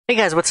Hey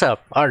guys, what's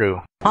up?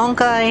 Aru.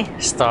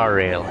 Honkai Star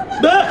Rail.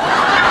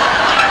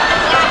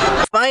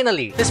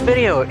 Finally, this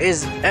video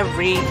is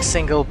every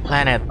single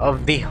planet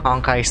of the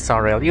Honkai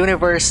Star Rail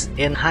universe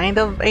in kind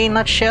of a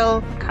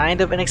nutshell,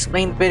 kind of an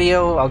explained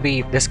video. I'll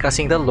be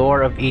discussing the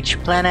lore of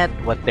each planet,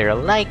 what they're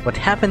like, what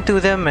happened to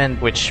them, and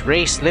which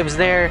race lives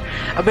there,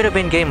 a bit of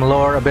in-game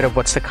lore, a bit of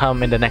what's to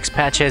come in the next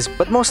patches,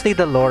 but mostly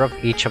the lore of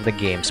each of the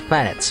game's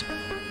planets.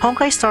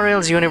 Honkai Star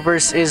Rail's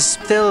universe is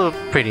still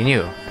pretty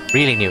new.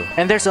 Really new.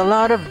 And there's a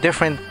lot of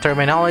different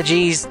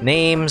terminologies,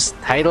 names,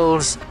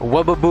 titles,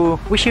 wababoo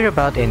we hear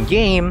about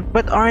in-game,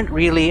 but aren't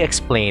really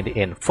explained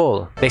in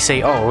full. They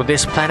say, oh,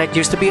 this planet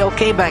used to be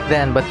okay back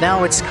then, but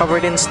now it's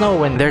covered in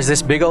snow and there's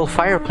this big old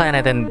fire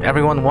planet and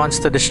everyone wants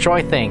to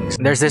destroy things.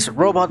 There's this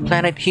robot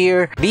planet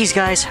here, these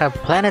guys have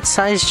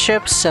planet-sized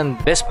ships, and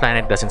this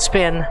planet doesn't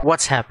spin.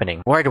 What's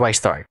happening? Where do I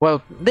start?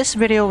 Well, this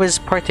video is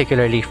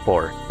particularly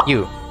for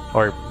you,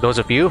 or those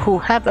of you who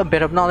have a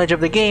bit of knowledge of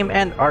the game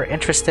and are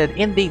interested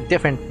in the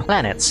different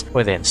planets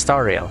within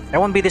Star Rail. I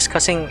won't be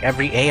discussing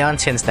every Aeon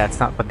since that's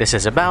not what this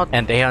is about,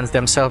 and Aeons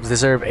themselves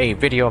deserve a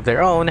video of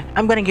their own.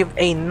 I'm gonna give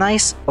a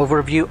nice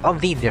overview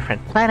of the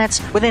different planets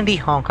within the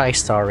Honkai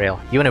Star Rail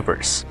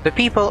universe, the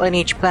people on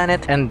each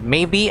planet, and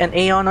maybe an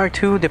Aeon or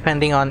two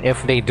depending on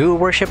if they do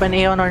worship an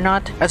Aeon or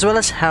not, as well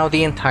as how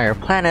the entire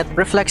planet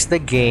reflects the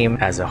game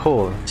as a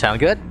whole. Sound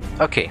good?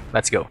 Okay,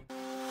 let's go.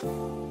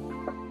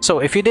 So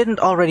if you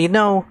didn't already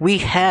know, we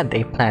had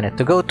a planet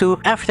to go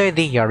to after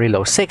the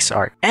Yarilo 6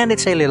 arc, and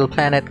it's a little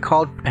planet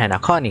called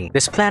Penacony.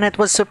 This planet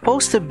was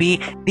supposed to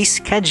be the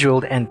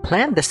scheduled and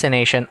planned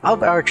destination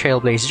of our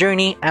Trailblaze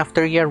journey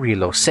after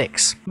Yarilo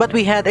 6. But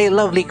we had a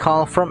lovely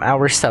call from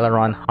our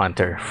Stellaron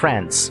Hunter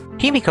friends.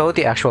 Himiko,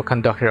 the actual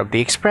conductor of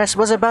the express,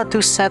 was about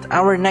to set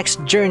our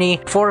next journey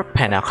for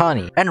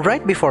Penacony. And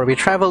right before we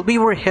traveled, we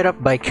were hit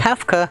up by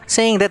Kafka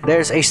saying that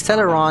there's a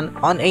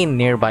Stellaron on a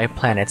nearby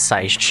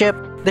planet-sized ship,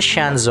 the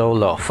Shanzhou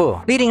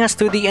Luofu, leading us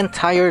to the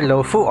entire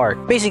Luofu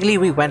arc. Basically,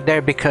 we went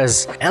there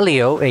because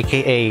Elio,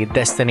 aka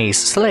Destiny's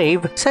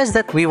slave, says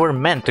that we were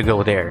meant to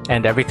go there,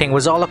 and everything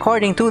was all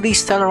according to the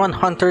Stellaron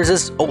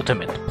Hunters'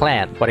 ultimate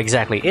plan. What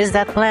exactly is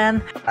that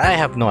plan? I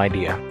have no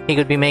idea. He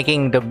could be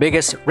making the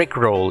biggest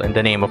rickroll in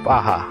the name of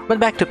Aha. But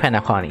back to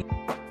Penacony.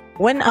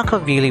 When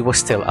Akavili was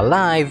still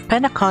alive,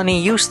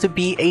 Penacony used to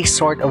be a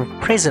sort of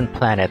prison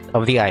planet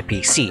of the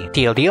IPC.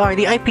 TLDR,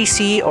 the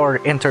IPC,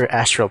 or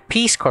Inter-Astral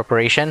Peace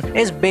Corporation,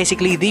 is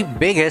basically the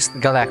biggest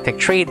galactic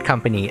trade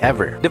company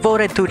ever,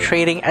 devoted to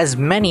trading as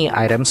many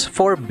items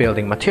for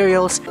building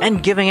materials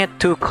and giving it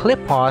to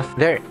Qlipoth,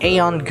 their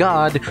Aeon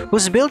god,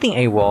 who's building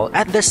a wall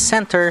at the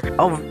center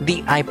of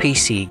the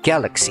IPC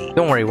galaxy.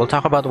 Don't worry, we'll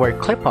talk about where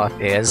Qlipoth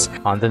is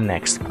on the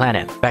next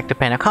planet. Back to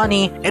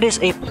Penacony, it is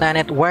a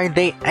planet where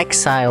they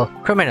exile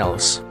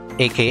criminals,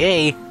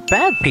 aka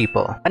bad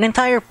people. An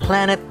entire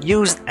planet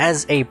used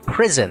as a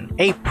prison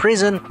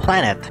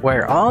planet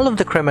where all of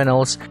the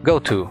criminals go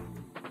to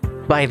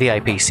by the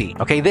IPC.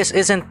 Okay, this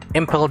isn't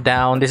Impel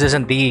Down, this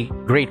isn't the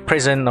Great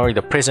Prison or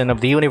the Prison of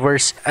the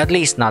Universe, at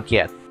least not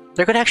yet.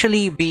 There could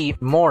actually be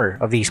more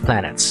of these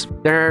planets.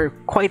 There are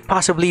quite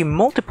possibly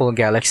multiple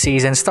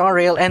galaxies in Star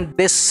Rail, and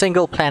this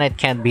single planet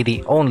can't be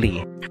the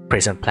only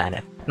prison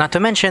planet. Not to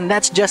mention,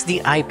 that's just the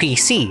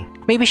IPC.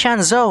 Maybe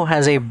Shanzhou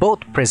has a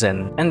boat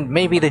prison, and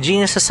maybe the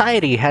Genius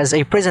Society has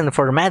a prison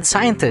for mad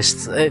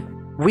scientists.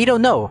 We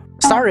don't know.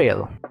 Star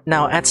Rail.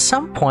 Now, at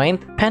some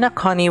point,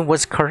 Penacony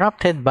was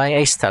corrupted by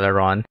a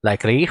Stellaron,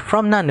 likely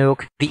from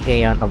Nanook, the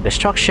Aeon of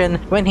Destruction,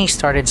 when he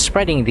started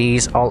spreading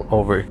these all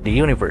over the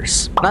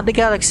universe. Not the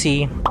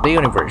galaxy, the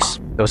universe.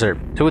 Those are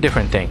two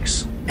different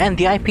things. And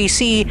the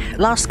IPC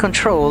lost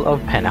control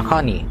of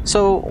Penacony.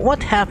 So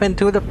what happened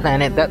to the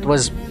planet that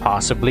was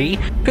possibly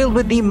filled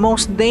with the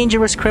most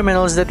dangerous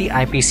criminals that the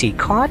IPC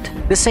caught?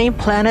 The same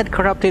planet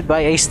corrupted by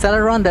a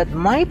Stellaron that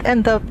might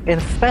end up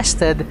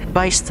infested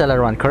by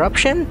Stellaron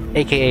corruption,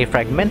 aka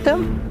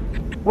Fragmentum?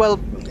 Well,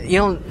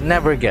 you'll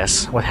never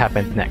guess what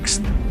happened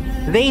next.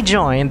 They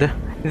joined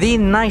the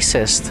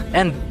nicest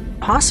and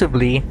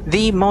possibly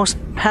the most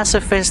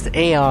pacifist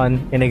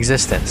Aeon in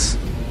existence.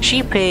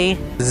 Xipe,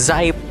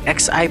 Xipe,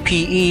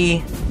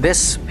 XIPE,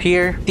 this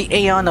here, the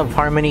Aeon of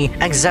Harmony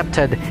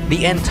accepted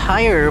the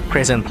entire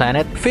prison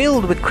planet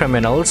filled with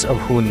criminals of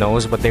who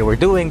knows what they were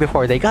doing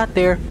before they got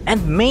there,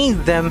 and made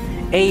them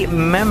a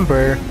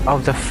member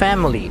of the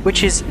family,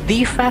 which is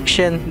the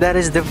faction that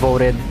is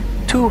devoted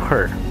to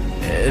her.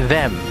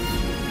 Them.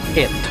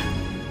 It.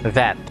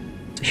 That.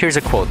 Here's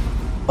a quote.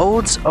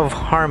 Odes of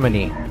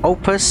Harmony,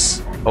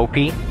 Opus, OP,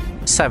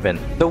 7.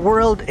 The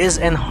world is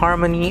in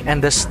harmony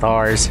and the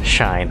stars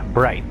shine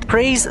bright.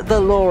 Praise the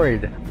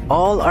Lord!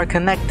 All are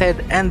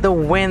connected and the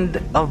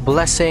wind of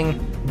blessing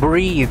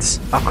breathes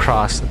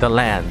across the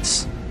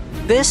lands.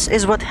 This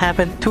is what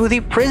happened to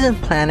the prison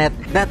planet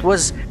that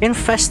was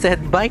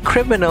infested by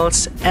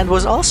criminals and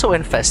was also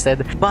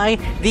infested by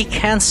the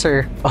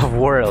cancer of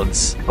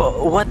worlds.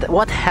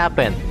 What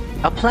happened?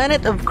 A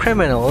planet of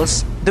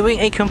criminals doing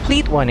a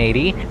complete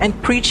 180 and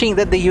preaching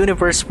that the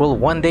universe will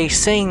one day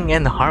sing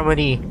in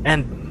harmony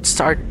and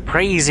start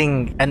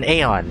praising an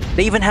Aeon.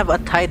 They even have a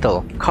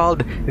title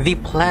called the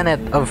Planet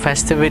of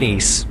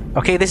Festivities.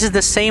 Okay, this is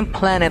the same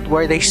planet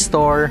where they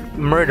store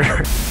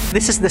murder.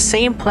 This is the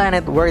same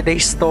planet where they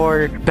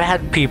store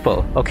bad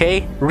people,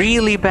 okay?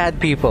 Really bad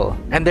people.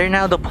 And they're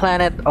now the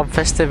Planet of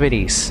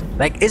Festivities.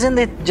 Like, isn't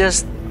it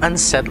just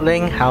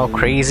unsettling how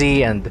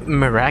crazy and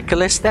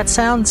miraculous that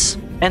sounds?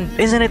 And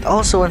isn't it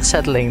also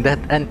unsettling that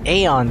an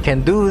Aeon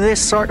can do this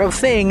sort of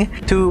thing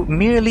to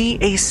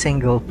merely a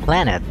single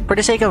planet? For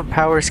the sake of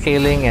power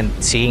scaling and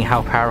seeing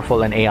how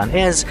powerful an Aeon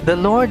is, the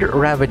Lord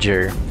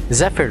Ravager,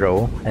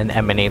 Zephyro, an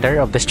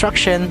emanator of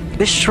destruction,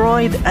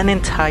 destroyed an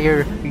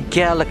entire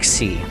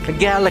galaxy. A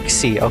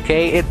galaxy,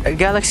 okay? A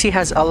galaxy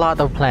has a lot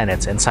of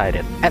planets inside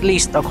it. At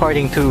least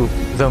according to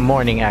the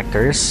morning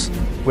actors.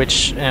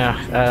 Which,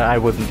 I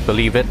wouldn't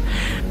believe it.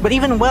 But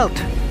even Welt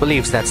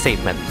believes that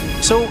statement.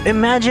 So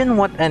imagine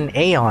what an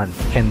Aeon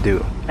can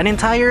do. An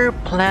entire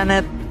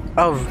planet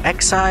of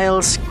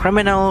exiles,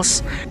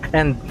 criminals,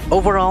 and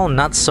overall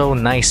not so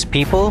nice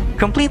people,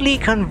 completely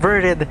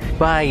converted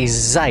by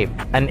Zype,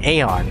 an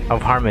Aeon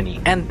of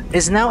harmony, and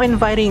is now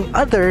inviting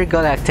other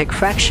galactic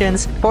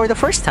factions for the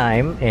first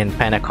time in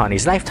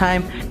Penacony's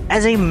lifetime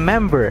as a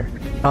member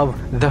of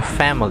the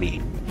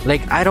family.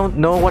 Like, I don't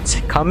know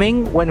what's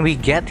coming when we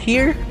get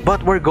here,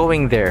 but we're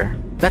going there.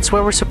 That's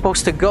where we're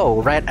supposed to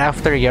go, right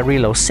after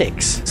Yarilo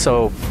 6.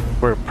 So,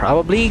 we're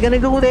probably gonna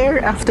go there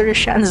after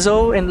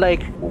Shanzhou in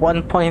like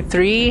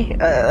 1.3?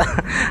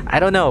 I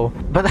don't know.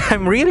 But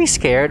I'm really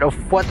scared of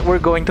what we're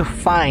going to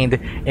find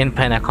in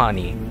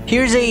Penacony.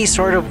 Here's a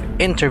sort of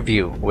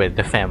interview with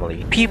the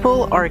family.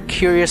 People are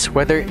curious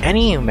whether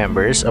any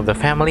members of the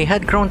family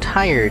had grown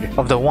tired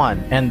of the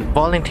One and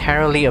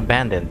voluntarily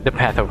abandoned the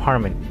path of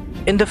harmony.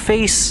 In the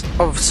face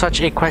of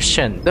such a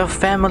question, the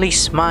family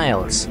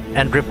smiles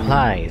and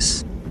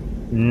replies,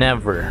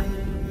 "Never."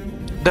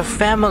 The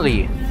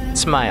family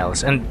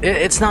smiles, and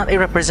it's not a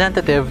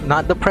representative,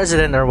 not the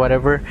president or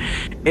whatever.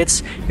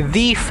 It's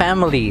the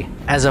family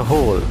as a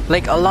whole.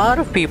 Like a lot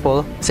of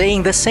people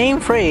saying the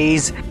same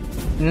phrase,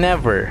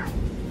 "Never."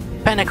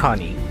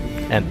 Penacony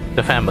and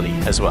the family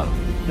as well.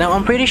 Now,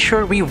 I'm pretty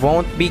sure we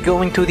won't be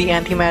going to the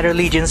Antimatter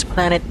Legion's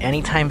planet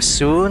anytime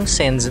soon,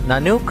 since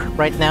Nanook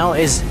right now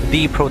is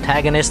the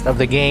protagonist of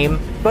the game,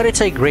 but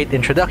it's a great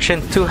introduction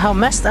to how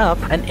messed up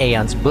an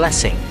Aeon's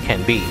blessing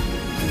can be.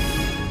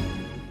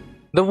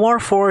 The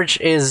Warforge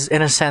is,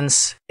 in a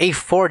sense, a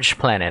Forge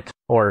planet,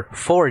 or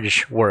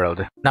Forge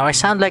world. Now, I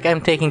sound like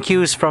I'm taking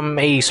cues from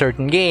a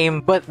certain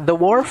game, but the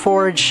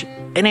Warforge,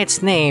 in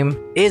its name,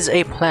 is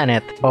a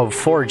planet of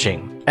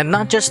forging. And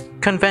not just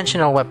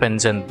conventional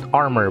weapons and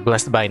armor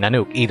blessed by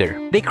Nanook either.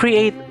 They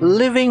create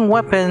living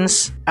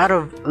weapons out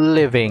of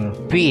living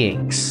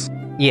beings.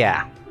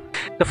 Yeah.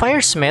 The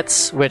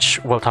Firesmiths, which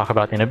we'll talk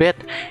about in a bit,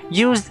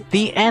 used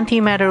the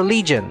Antimatter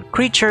Legion,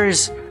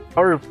 creatures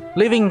or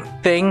living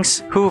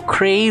things who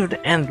craved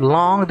and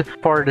longed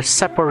for the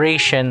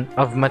separation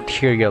of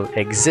material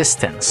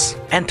existence,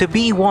 and to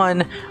be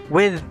one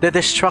with the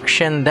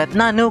destruction that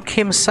Nanook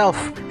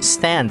himself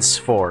stands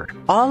for.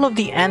 All of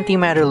the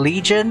Antimatter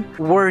Legion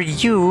were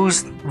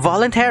used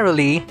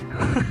voluntarily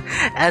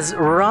as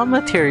raw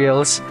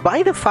materials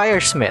by the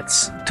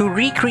Firesmiths to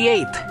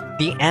recreate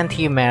the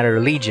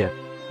Antimatter Legion.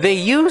 They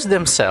used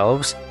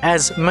themselves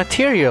as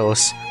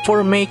materials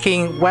for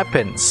making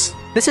weapons.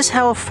 This is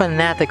how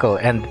fanatical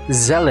and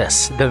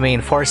zealous the main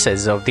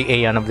forces of the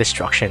Aeon of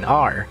Destruction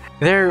are.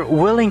 They're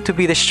willing to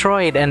be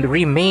destroyed and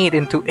remade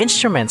into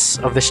instruments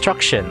of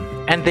destruction,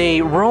 and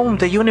they roam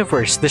the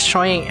universe,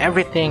 destroying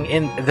everything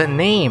in the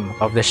name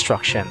of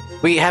destruction.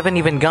 We haven't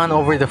even gone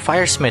over the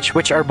Firesmiths,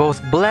 which are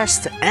both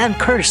blessed and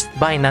cursed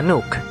by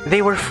Nanook.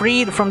 They were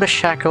freed from the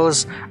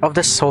shackles of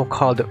the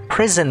so-called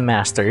prison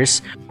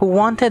masters who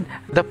wanted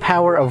the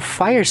power of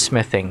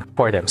firesmithing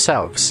for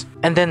themselves,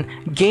 and then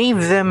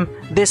gave them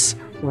this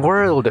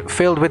world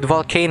filled with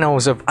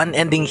volcanoes of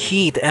unending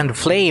heat and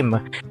flame,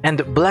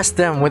 and blessed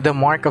them with the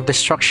mark of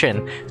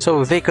destruction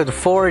so they could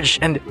forge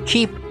and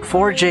keep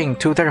forging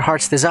to their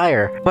heart's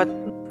desire. But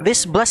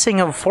this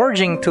blessing of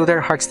forging to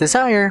their heart's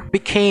desire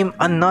became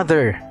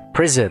another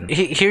prison.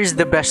 Here's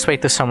the best way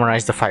to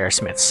summarize the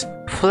Firesmiths.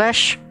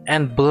 Flesh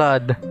and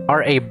blood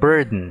are a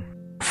burden.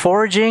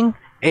 Forging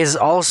is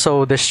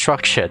also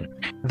destruction.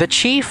 The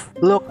chief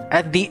looked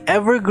at the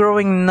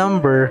ever-growing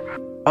number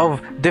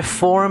of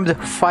deformed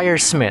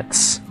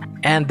Firesmiths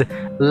and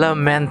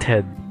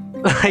lamented.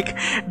 Like,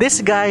 this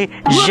guy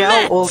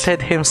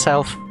Zhao-ulted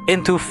himself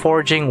into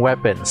forging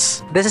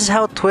weapons. This is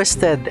how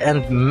twisted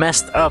and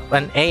messed up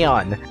an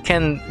Aeon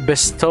can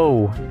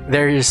bestow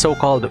their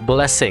so-called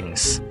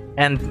blessings.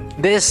 And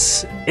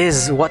this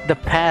is what the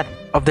path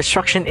of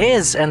destruction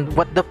is, and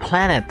what the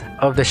planet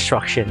of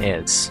destruction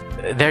is.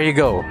 There you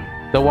go,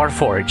 the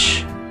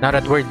Warforge. Now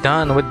that we're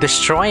done with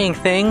destroying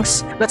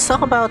things, let's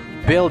talk about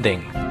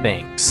building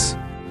things.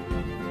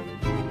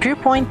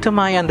 Pierpoint, to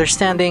my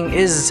understanding,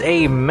 is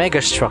a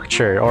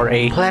megastructure or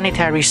a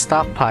planetary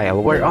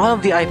stockpile where all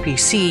of the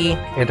IPC,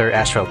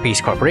 Inter-Astral Peace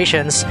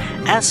Corporation's,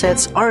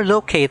 assets are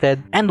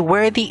located, and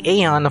where the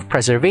Aeon of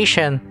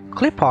Preservation,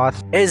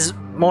 Qlipoth, is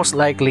most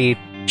likely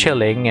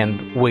chilling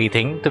and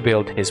waiting to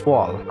build his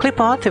wall.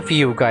 Clipoth, if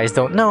you guys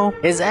don't know,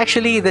 is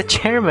actually the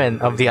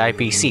chairman of the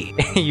IPC.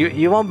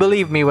 You won't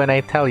believe me when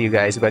I tell you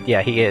guys, but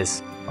yeah, he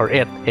is. Or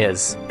it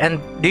is. And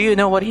do you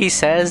know what he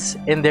says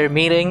in their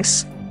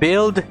meetings?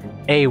 Build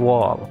a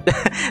wall.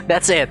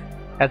 That's it.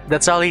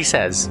 That's all he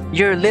says.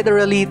 You're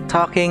literally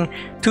talking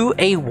to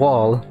a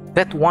wall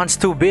that wants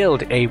to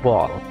build a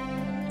wall.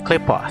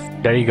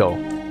 Clipoth. There you go.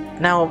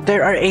 Now,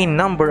 there are a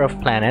number of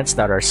planets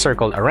that are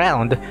circled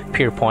around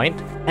Pierpoint,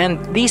 and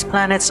these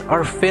planets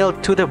are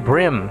filled to the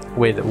brim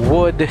with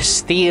wood,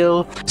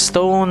 steel,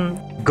 stone,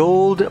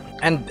 gold,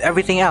 and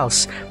everything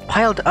else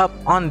piled up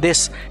on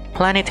this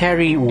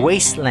planetary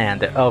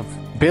wasteland of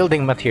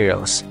building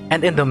materials.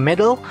 And in the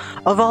middle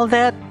of all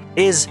that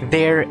is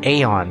their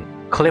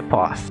Aeon,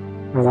 Clipoth,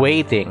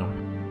 waiting,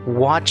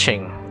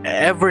 watching,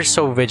 ever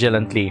so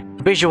vigilantly,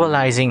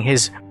 visualizing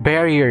his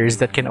barriers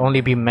that can only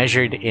be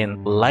measured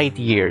in light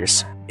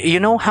years.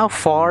 You know how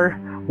far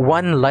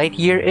 1 light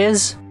year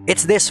is?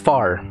 It's this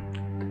far.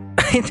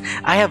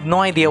 I have no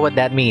idea what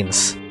that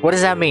means. What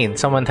does that mean?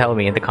 Someone tell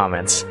me in the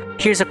comments.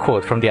 Here's a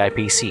quote from the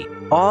IPC.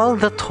 All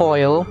the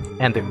toil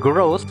and the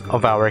growth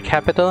of our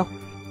capital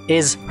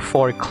is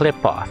for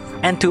Clipoth,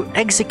 and to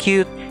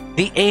execute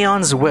the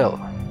Aeon's will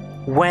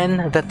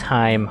when the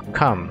time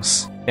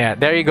comes. Yeah,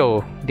 there you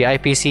go, the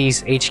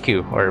IPC's HQ,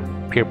 or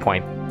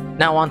Pierpoint.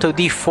 Now onto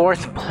the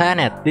 4th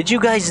planet. Did you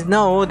guys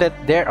know that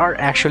there are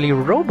actually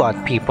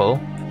robot people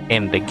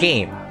in the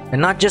game? And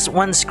not just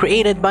ones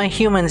created by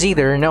humans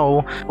either,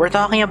 no. We're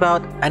talking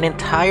about an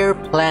entire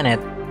planet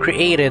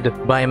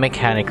created by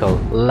mechanical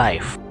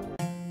life.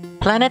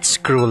 Planet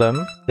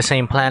Screwllum, the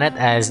same planet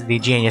as the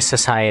Genius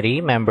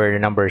Society member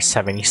number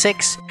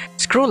 76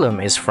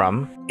 Screwllum is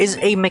from, is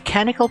a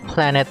mechanical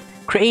planet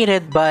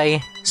created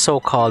by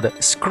so-called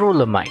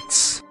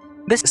Screwllumites.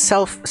 This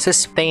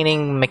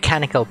self-sustaining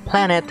mechanical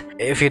planet,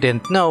 if you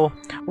didn't know,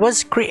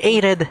 was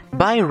created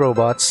by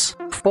robots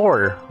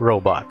for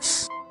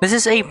robots. This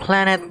is a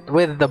planet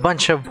with a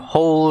bunch of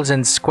holes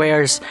and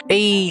squares,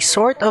 a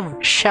sort of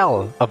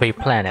shell of a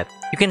planet.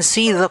 You can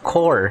see the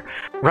core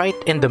right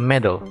in the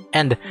middle,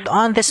 and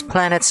on this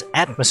planet's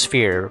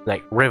atmosphere,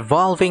 like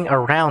revolving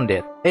around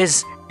it,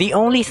 is the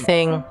only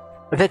thing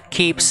that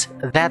keeps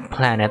that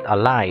planet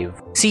alive.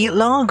 See,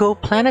 long ago,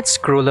 Planet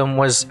Screwllum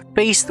was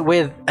faced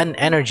with an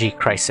energy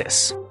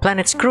crisis.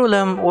 Planet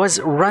Screwllum was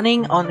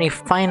running on a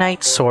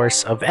finite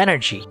source of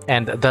energy,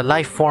 and the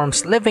life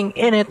forms living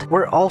in it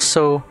were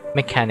also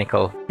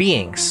mechanical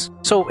beings.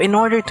 So in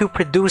order to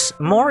produce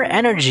more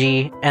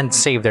energy and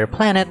save their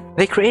planet,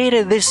 they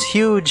created this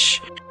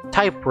huge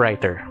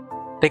typewriter.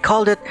 They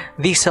called it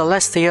the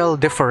Celestial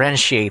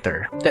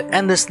Differentiator, that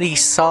endlessly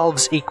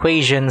solves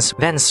equations,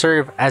 then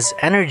serve as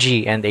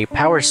energy and a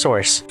power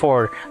source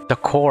for the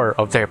core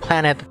of their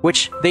planet,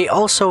 which they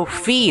also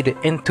feed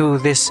into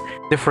this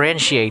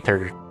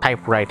differentiator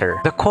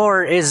typewriter. The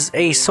core is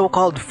a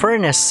so-called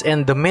furnace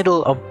in the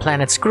middle of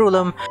planet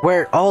Screwllum,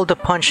 where all the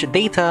punch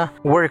data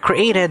were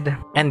created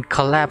and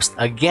collapsed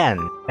again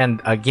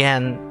and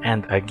again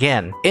and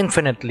again,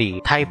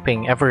 infinitely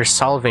typing, ever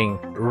solving,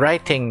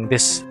 writing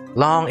this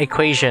long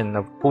equation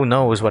of who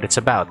knows what it's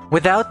about.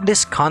 Without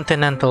this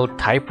continental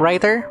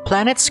typewriter,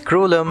 planet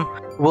Screwllum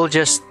will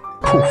just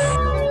poof.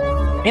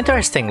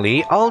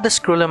 Interestingly, all the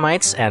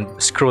Screwllumites and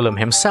Screwllum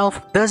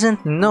himself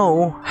doesn't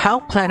know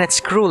how planet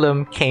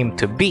Screwllum came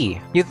to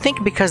be. You'd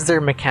think because they're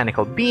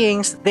mechanical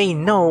beings, they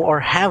know or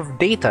have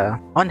data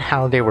on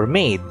how they were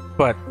made,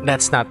 but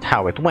that's not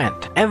how it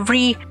went.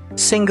 Every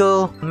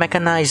single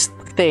mechanized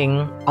thing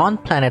on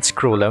planet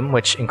Screwllum,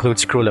 which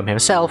includes Screwllum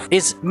himself,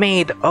 is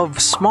made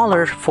of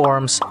smaller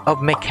forms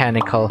of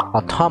mechanical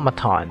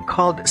automaton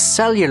called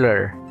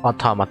cellular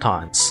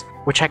automatons,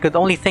 which I could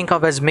only think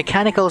of as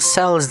mechanical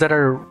cells that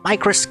are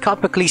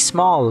microscopically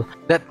small,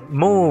 that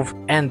move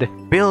and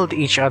build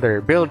each other,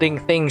 building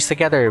things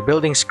together,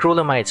 building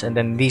Screwllumites, and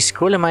then these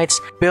Screwllumites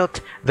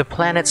built the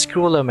planet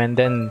Screwllum, and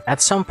then at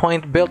some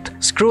point built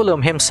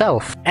Screwllum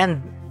himself.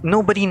 And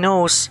nobody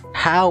knows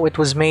how it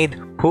was made,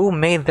 who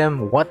made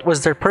them, what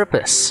was their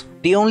purpose.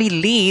 The only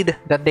lead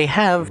that they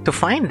have to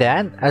find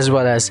that, as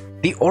well as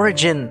the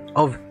origin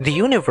of the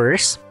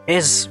universe,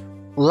 is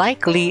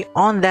likely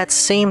on that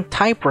same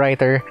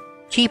typewriter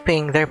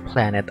keeping their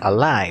planet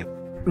alive.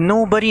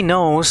 Nobody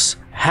knows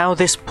how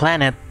this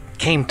planet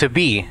came to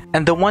be,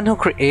 and the one who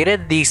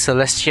created the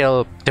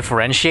Celestial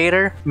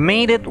Differentiator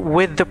made it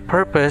with the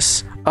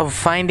purpose of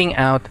finding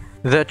out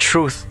the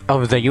truth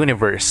of the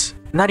universe.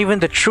 Not even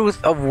the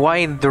truth of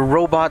why the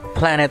robot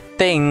planet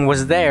thing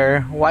was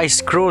there, why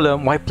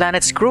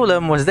planet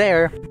Screwllum was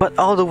there, but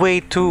all the way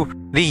to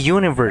the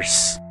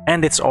universe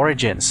and its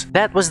origins.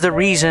 That was the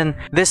reason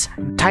this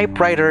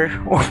typewriter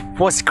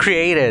was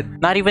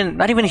created. Not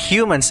even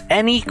humans,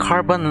 any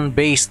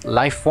carbon-based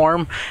life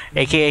form,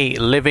 aka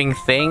living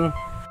thing,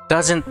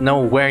 doesn't know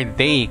where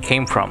they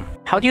came from.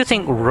 How do you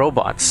think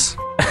robots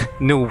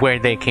knew where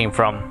they came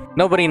from?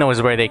 Nobody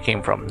knows where they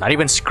came from. Not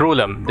even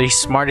Screwllum, the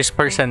smartest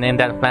person in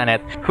that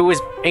planet, who is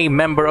a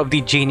member of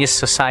the Genius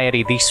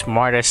Society, the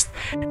smartest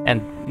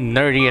and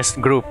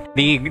nerdiest group,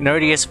 the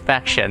nerdiest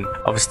faction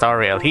of Star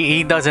Rail.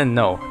 He doesn't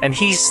know, and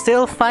he's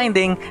still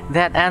finding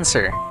that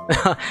answer.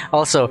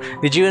 Also,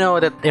 did you know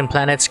that in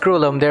planet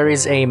Screwllum there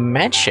is a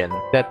mansion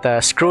that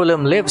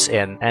Screwllum lives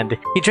in, and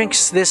he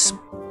drinks this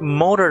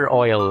motor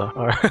oil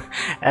or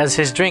as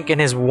his drink in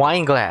his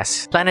wine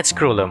glass? Planet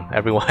Screwllum,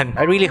 everyone.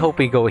 I really hope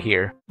we go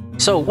here.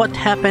 So what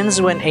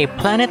happens when a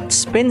planet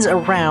spins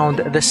around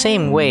the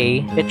same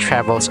way it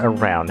travels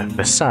around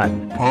the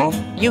sun? Huh?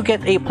 You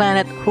get a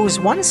planet whose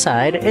one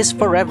side is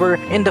forever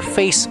in the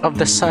face of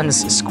the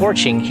sun's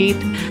scorching heat,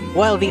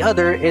 while the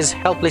other is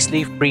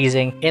helplessly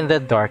freezing in the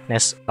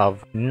darkness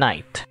of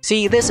night.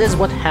 See, this is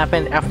what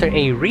happened after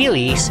a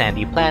really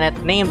sandy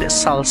planet named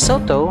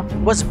Salsotto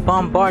was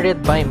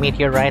bombarded by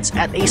meteorites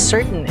at a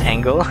certain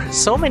angle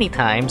so many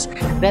times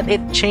that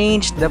it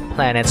changed the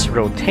planet's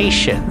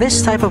rotation.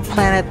 This type of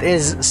planet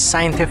is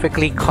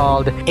scientifically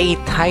called a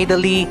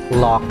tidally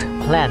locked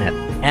planet,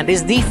 and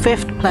is the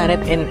 5th planet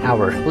in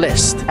our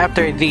list.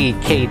 After the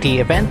KT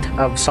event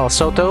of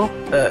Salsotto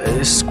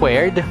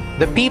squared,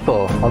 the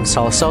people of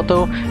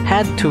Salsotto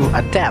had to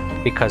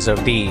adapt because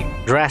of the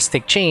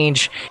drastic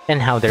change in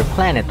how their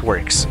planet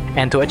works.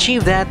 And to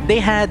achieve that, they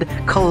had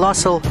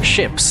colossal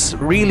ships,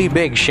 really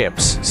big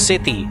ships,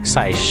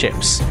 city-sized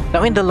ships.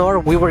 Now in the lore,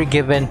 we were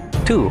given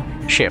 2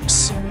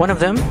 ships. One of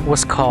them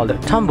was called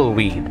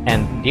Tumbleweed,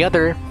 and the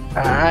other,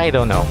 I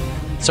don't know.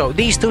 So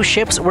these 2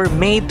 ships were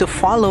made to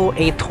follow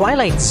a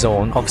twilight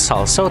zone of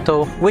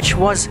Salsotto, which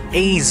was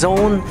a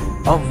zone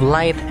of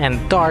light and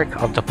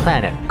dark of the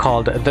planet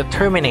called the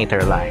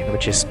Terminator Line,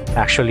 which is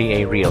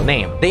actually a real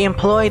name. They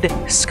employed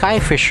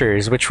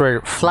skyfishers, which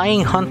were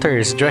flying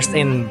hunters dressed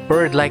in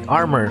bird-like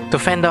armor to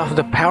fend off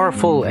the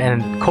powerful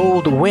and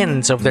cold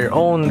winds of their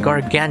own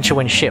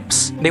gargantuan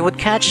ships. They would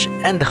catch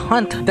and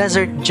hunt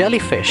desert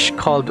jellyfish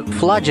called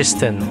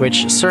phlogiston,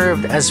 which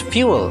served as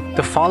fuel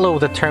to follow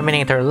the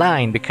Terminator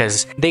Line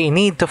because they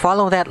need to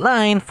follow that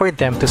line for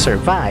them to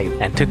survive.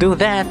 And to do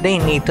that, they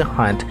need to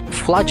hunt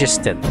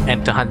phlogiston.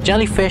 And to hunt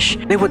jellyfish,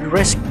 they would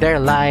risk their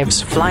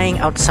lives flying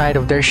outside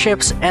of their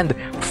ships and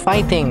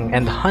fighting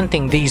and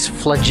hunting these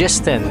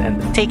phlogiston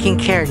and taking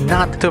care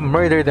not to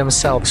murder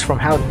themselves from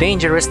how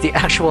dangerous the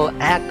actual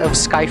act of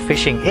sky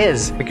fishing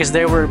is, because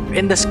they were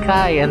in the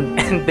sky and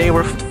they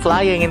were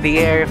flying in the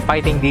air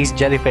fighting these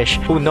jellyfish.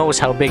 Who knows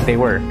how big they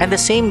were. And the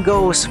same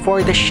goes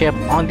for the ship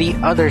on the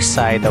other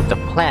side of the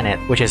planet,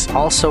 which is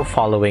also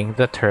following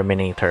the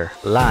Terminator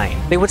line.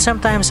 They would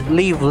sometimes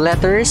leave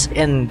letters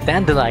in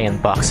dandelion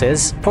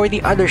boxes for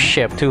the other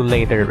ship to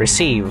later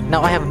receive.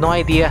 Now I have no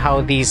idea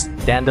how these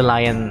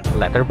dandelion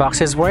letter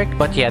boxes work,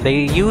 but yeah,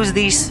 they use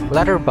these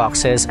letter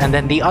boxes, and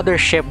then the other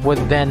ship would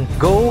then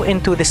go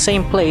into the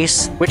same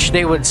place which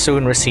they would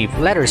soon receive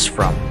letters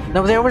from.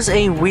 Now there was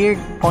a weird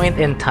point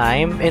in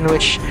time in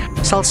which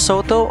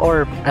Salsotto,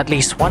 or at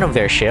least one of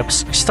their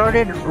ships,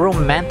 started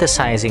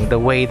romanticizing the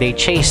way they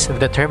chased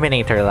the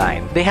Terminator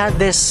line. They had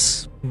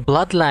this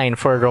bloodline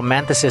for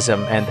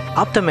romanticism and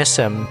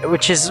optimism,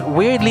 which is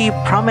weirdly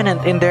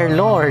prominent in their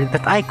lore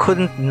that I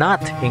couldn't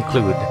not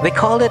include. They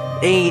called it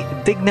a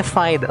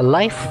dignified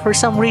life for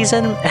some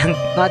reason, and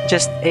not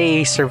just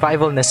a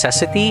survival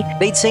necessity.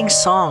 They'd sing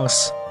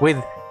songs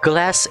with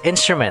glass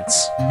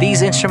instruments.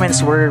 These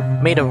instruments were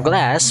made of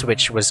glass,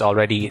 which was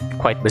already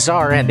quite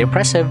bizarre and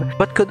impressive,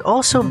 but could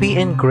also be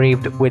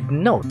engraved with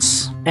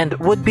notes and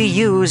would be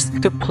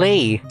used to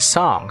play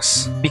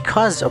songs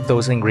because of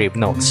those engraved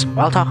notes.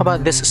 I'll talk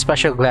about this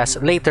special glass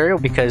later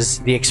because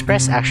the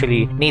Express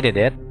actually needed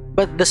it.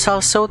 But the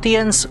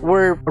Salsottians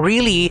were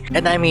really,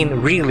 and I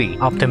mean really,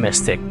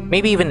 optimistic,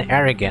 maybe even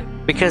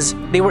arrogant, because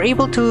they were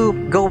able to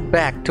go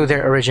back to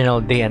their original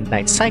day and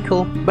night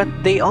cycle, but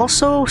they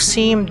also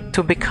seemed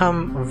to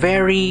become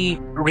very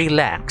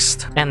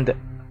relaxed and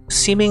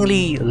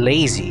seemingly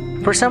lazy.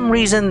 For some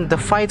reason, the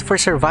fight for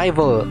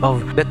survival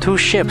of the 2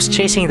 ships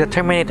chasing the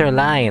Terminator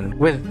line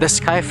with the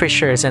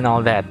skyfishers and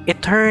all that,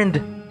 it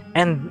turned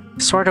and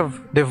sort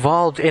of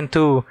devolved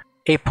into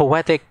a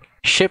poetic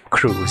ship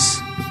cruise.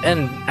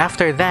 And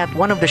after that,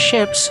 one of the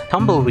ships,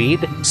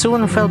 Tumbleweed,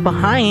 soon fell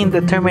behind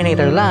the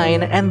Terminator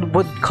line and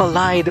would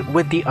collide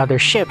with the other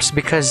ships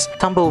because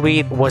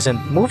Tumbleweed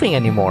wasn't moving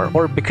anymore,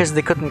 or because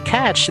they couldn't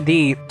catch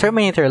the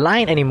Terminator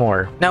line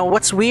anymore. Now,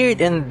 what's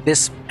weird in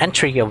this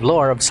entry of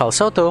lore of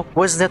Salsotto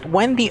was that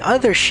when the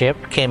other ship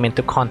came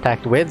into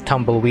contact with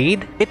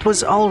Tumbleweed, it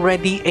was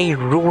already a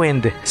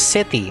ruined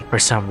city for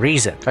some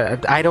reason.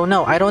 I don't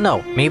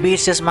know. Maybe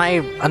it's just my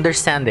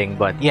understanding,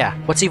 but yeah.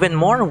 What's even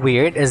more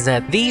weird is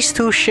that these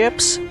 2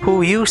 ships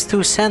who used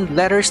to send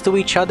letters to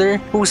each other,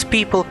 whose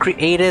people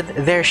created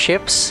their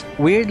ships,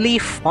 weirdly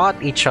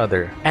fought each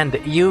other and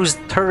used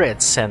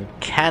turrets and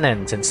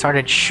cannons and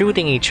started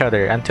shooting each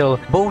other until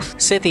both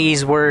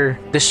cities were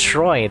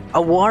destroyed.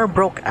 A war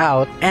broke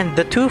out and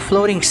the 2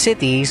 floating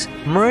cities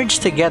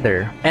merged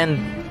together and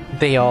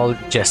they all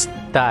just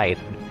died.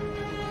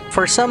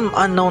 for some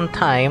unknown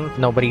time,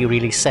 nobody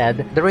really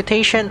said, the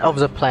rotation of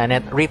the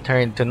planet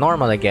returned to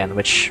normal again,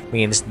 which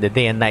means the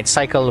day and night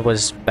cycle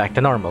was back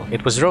to normal.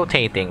 It was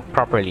rotating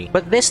properly.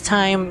 But this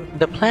time,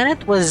 the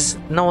planet was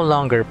no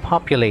longer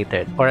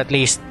populated, or at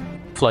least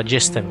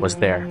phlogiston was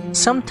there.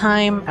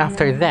 Sometime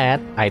after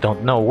that, I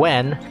don't know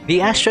when,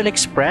 the Astral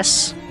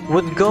Express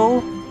would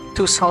go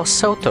to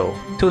Salsotto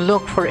to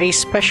look for a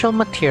special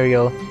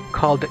material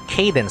called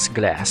cadence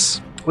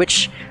glass,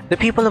 which the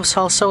people of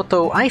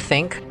Salsotto, I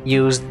think,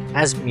 used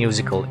as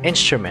musical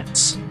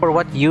instruments. For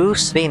what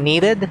use they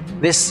needed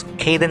this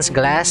cadence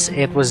glass,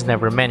 it was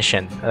never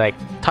mentioned. Like,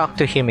 talk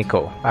to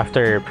Himiko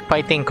after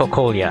fighting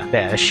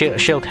Kokolia,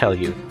 she'll tell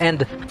you.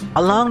 And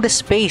along the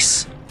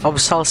space of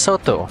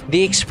Salsotto,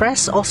 the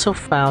Express also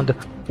found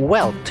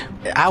Welt,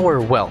 our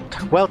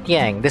Welt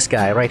Yang, this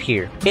guy right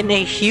here, in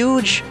a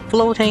huge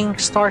floating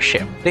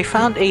starship. They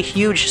found a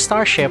huge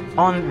starship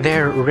on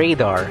their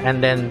radar,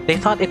 and then they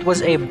thought it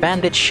was a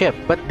bandit ship,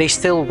 but they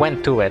still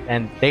went to it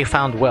and they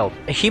found Welt.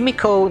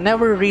 Himiko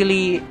never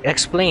really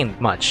explained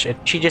much.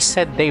 She just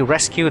said they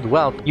rescued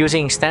Welt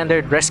using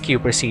standard rescue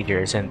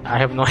procedures, and I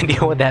have no idea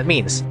what that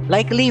means.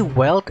 Likely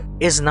Welt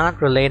is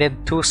not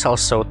related to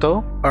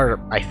Salsotto, or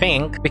I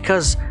think,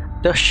 because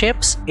the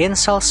ships in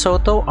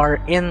Salsotto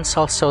are in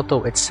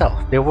Salsotto itself.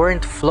 They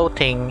weren't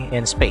floating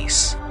in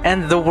space.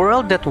 And the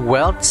world that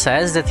Welt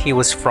says that he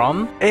was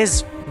from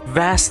is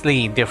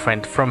vastly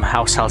different from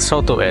how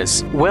Salsotto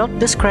is. Welt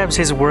describes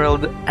his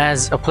world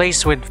as a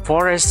place with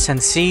forests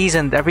and seas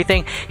and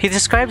everything. He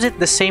describes it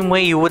the same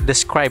way you would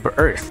describe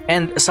Earth.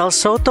 And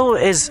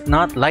Salsotto is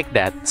not like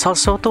that.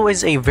 Salsotto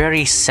is a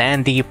very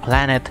sandy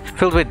planet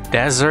filled with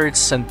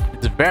deserts, and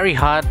it's very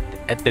hot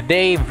at the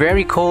day,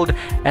 very cold.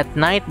 At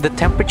night, the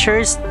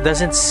temperatures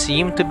doesn't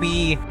seem to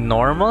be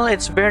normal.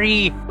 It's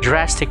very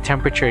drastic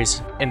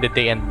temperatures in the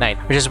day and night,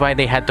 which is why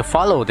they had to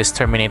follow this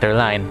Terminator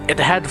line. It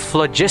had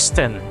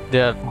phlogiston,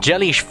 the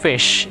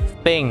jellyfish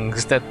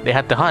things that they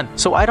had to hunt.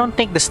 So I don't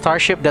think the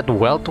starship that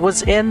Welt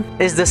was in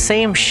is the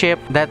same ship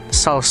that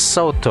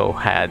Salsotto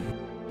had.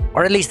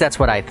 Or at least that's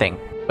what I think.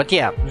 But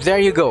yeah, there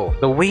you go.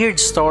 The weird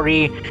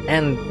story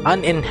and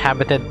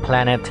uninhabited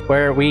planet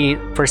where we,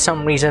 for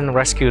some reason,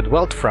 rescued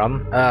Welt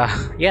from.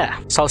 Yeah,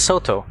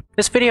 Salsotto.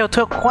 This video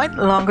took quite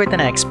longer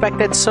than I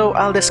expected, so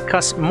I'll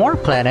discuss more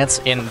planets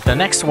in the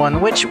next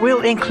one, which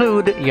will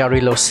include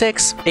Yarilo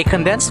 6, a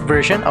condensed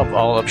version of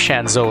all of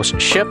Shanzou's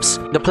ships,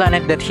 the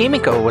planet that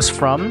Himiko was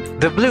from,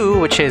 the blue,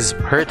 which is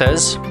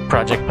Herta's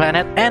project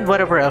planet, and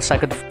whatever else I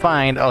could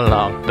find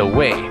along the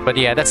way. But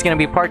yeah, that's gonna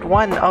be part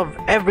 1 of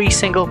every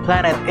single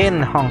planet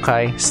in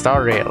Honkai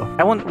Star Rail.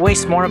 I won't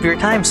waste more of your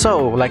time,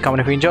 so like, comment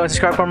if you enjoyed,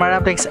 subscribe for more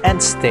updates,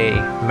 and stay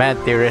mad,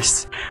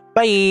 theorists.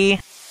 Bye!